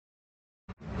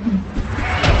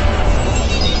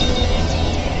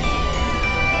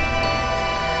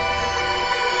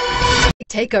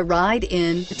Take a ride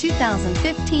in the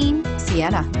 2015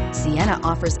 Sienna. Sienna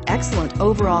offers excellent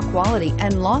overall quality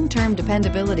and long-term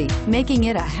dependability, making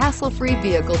it a hassle-free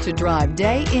vehicle to drive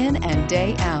day in and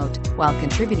day out, while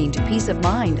contributing to peace of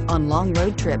mind on long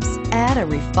road trips. Add a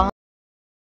refined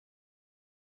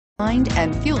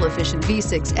and fuel-efficient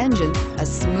V6 engine, a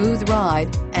smooth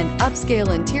ride, and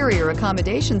upscale interior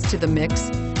accommodations to the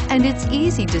mix, and it's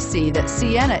easy to see that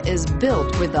Sienna is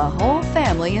built with the whole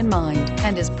family in mind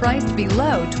and is priced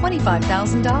below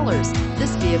 $25,000.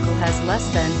 This vehicle has less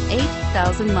than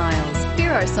 8,000 miles.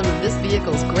 Here are some of this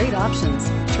vehicle's great options: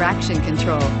 traction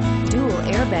control, dual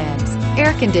airbags,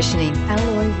 air conditioning,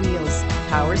 alloy wheels,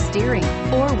 power steering,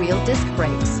 four-wheel disc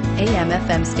brakes,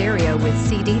 AM/FM stereo with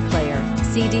CD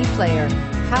player,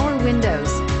 power windows,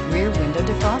 rear window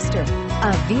defroster.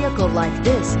 A vehicle like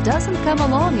this doesn't come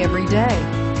along every day.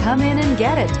 Come in and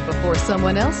get it before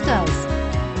someone else does.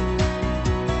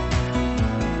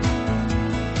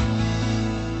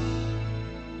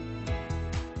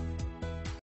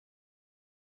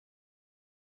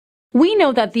 We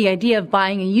know that the idea of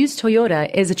buying a used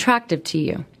Toyota is attractive to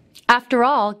you. After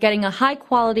all, getting a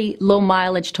high-quality,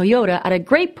 low-mileage Toyota at a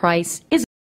great price is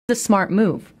a smart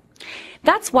move.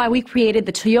 That's why we created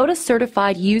the Toyota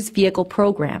Certified Used Vehicle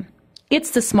Program.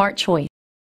 It's the smart choice.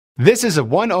 This is a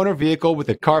one-owner vehicle with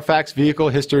a Carfax Vehicle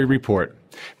History Report.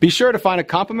 Be sure to find a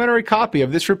complimentary copy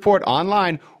of this report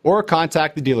online or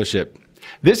contact the dealership.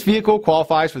 This vehicle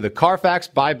qualifies for the Carfax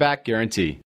Buyback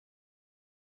Guarantee.